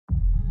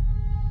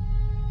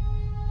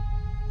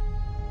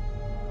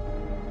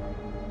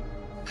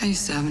I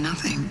used to have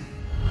nothing.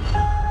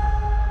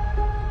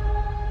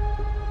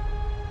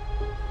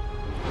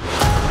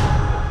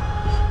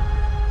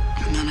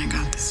 And then I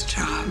got this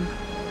job.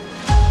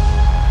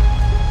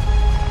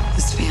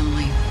 This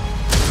family.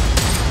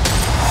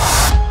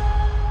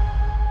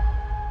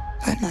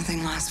 But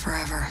nothing lasts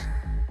forever.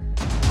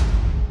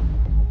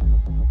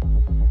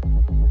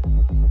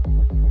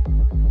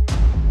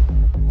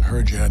 I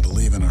heard you had to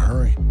leave in a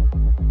hurry.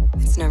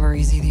 It's never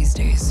easy these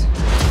days.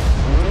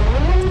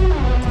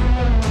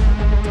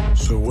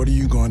 So what are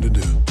you going to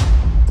do?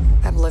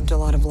 I've lived a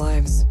lot of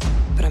lives,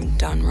 but I'm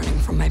done running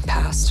from my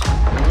past.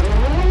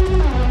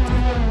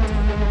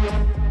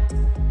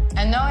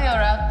 I know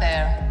you're out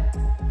there.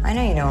 I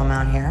know you know I'm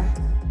out here.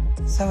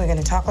 So we're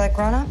gonna talk like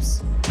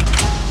grown-ups?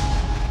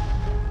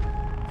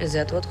 Is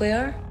that what we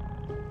are?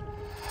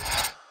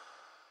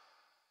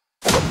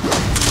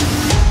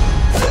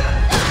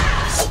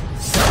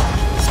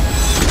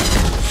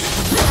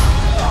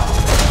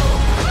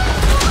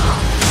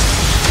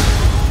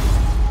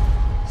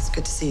 It's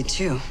good to see you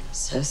too,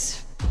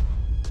 sis.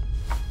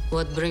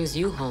 What brings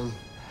you home?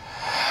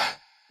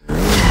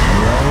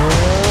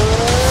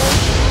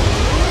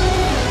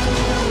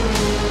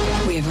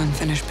 We have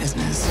unfinished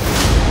business.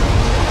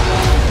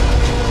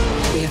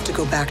 We have to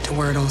go back to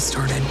where it all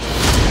started.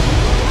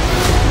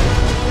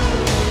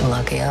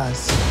 Lucky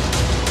us.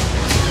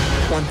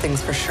 One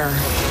thing's for sure.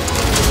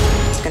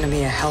 It's gonna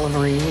be a hell of a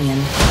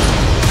reunion.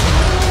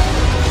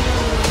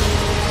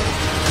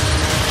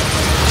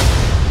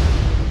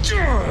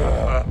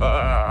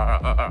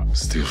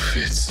 Still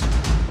fits.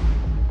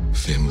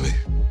 Family.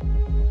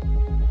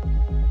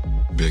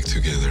 Back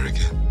together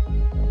again.